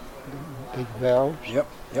the big valves. Yep.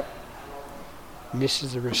 And this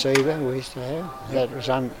is the receiver we used to have. Yep.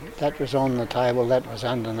 That was on the table. That was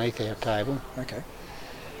underneath our table. Okay.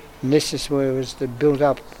 And this is where was the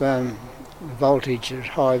built-up voltage,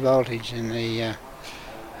 high voltage in the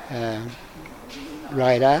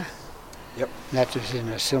radar. Yep. That was in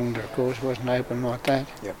a cylinder, of course, wasn't open like that.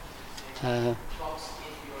 Yep.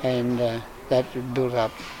 And that built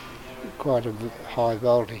up quite a high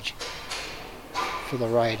voltage for the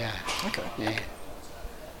radar. Okay. Yeah.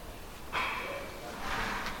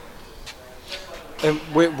 And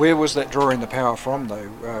where was that drawing the power from,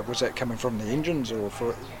 though? Was that coming from the engines, or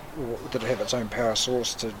did it have its own power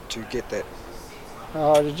source to get that?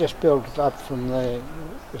 Oh, it just built up from the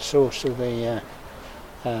source of the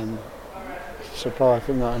supply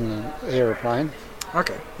from the aeroplane.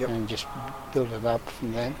 Okay. Yep. And just built it up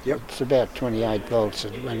from that. Yep. It's about 28 volts.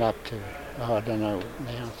 It went up to, I don't know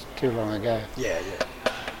now. It's too long ago. Yeah.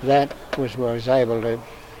 That was where I was able to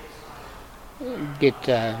get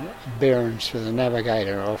bearings for the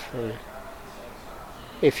navigator off.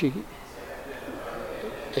 If you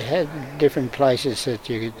had different places that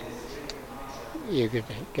you could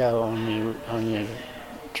go on your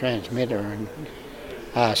transmitter and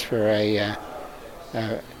ask for a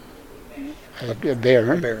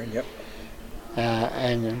bearing. A bearing, yep.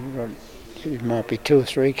 And it might be 2 or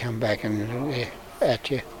 3 come back and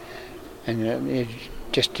at you, and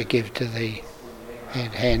just to give to the.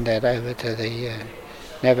 And hand that over to the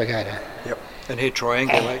navigator. Yep. And he'd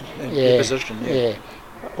triangulate your position. Yeah.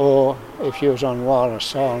 Or if you was on wireless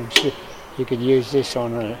silence, you could use this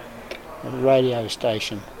on a radio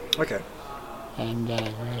station. Okay. And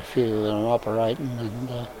a few of them operating,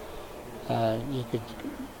 and you could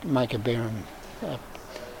make a bearing up.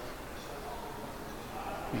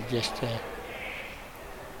 Just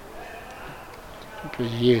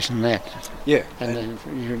using that. Yeah. And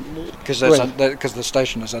because the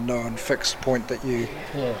station is a known fixed point that you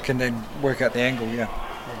can then work out the angle. Yeah.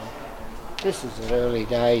 This is the early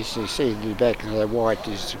days. You see the back of the white,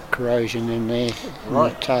 there's corrosion in there. Right.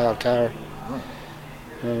 In the tail turret. Right.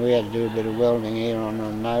 And we had to do a bit of welding here on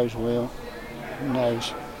the nose wheel.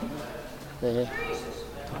 Nose there.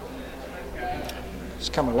 It's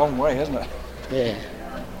come a long way, hasn't it? Yeah.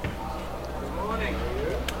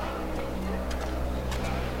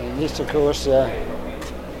 And this, of course,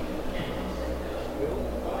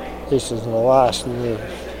 this is the last of the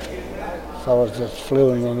fellows that flew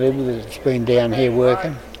in the lib that's been down here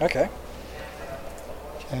working. Okay.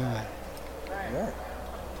 So, right.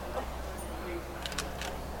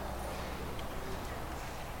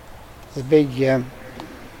 The big,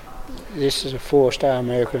 this is a 4-star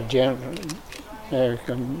American general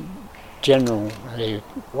who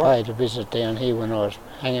paid a visit down here when I was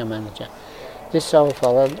hangar manager. This old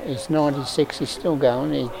fella is 96, he's still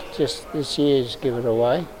going, he just this year's give it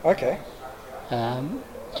away. Okay. He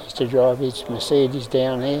used to drive his Mercedes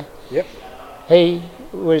down here. Yep. He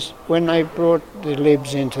was, when they brought the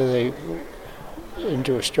libs into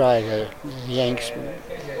Australia, the Yanks,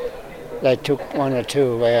 they took 1 or 2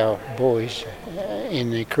 of our boys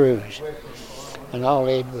in the crews. And old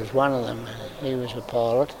Ed was one of them. He was a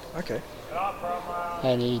pilot. Okay.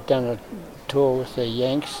 And he'd done a tour with the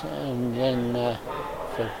Yanks, and then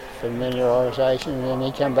for familiarisation, and then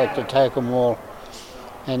he came back to Tokemwall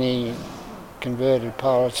and he converted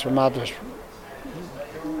pilots from other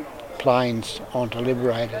planes onto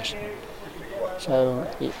Liberators. So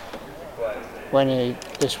when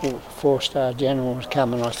this 4-star general was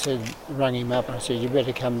coming, I rang him up and I said, you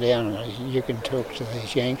better come down and you can talk to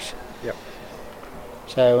these Yanks. Yep.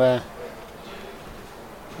 So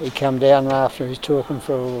he come down, and after he was talking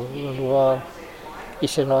for a little while, he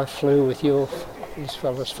said, I flew with this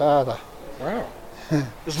fella's father. Wow. Isn't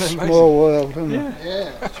that amazing? Small world, isn't it?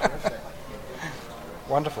 Yeah, that's terrific.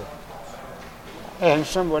 Wonderful. And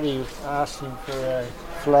somebody asked him for a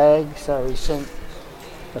flag, so he sent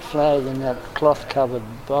the flag in that cloth-covered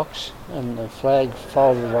box, and the flag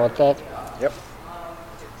folded like that. Yep.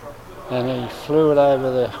 And he flew it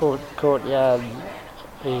over the courtyard.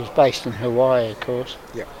 He was based in Hawaii, of course.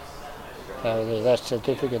 Yep. So that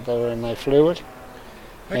certificate there, and they flew it.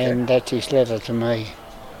 Okay. And that's his letter to me.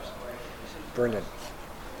 Brilliant.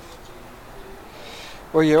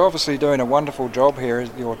 Well, you're obviously doing a wonderful job here,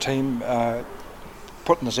 your team,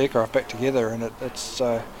 putting this aircraft back together, and it's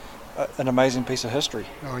an amazing piece of history.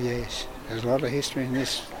 Oh yes, there's a lot of history in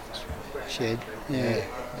this shed. Yeah.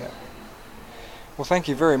 Well, thank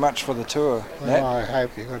you very much for the tour, Nat. Well, I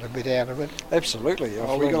hope you got a bit out of it. Absolutely.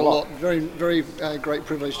 Oh, we got a lot. Very, very great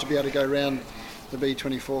privilege to be able to go around the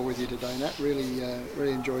B-24 with you today, Nat.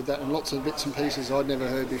 Really enjoyed that, and lots of bits and pieces I'd never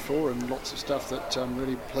heard before, and lots of stuff that I'm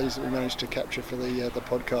really pleased that we managed to capture for the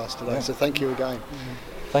podcast today. So thank you again.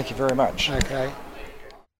 Thank you very much. Okay.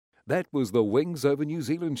 That was the Wings Over New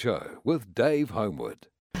Zealand show with Dave Homewood.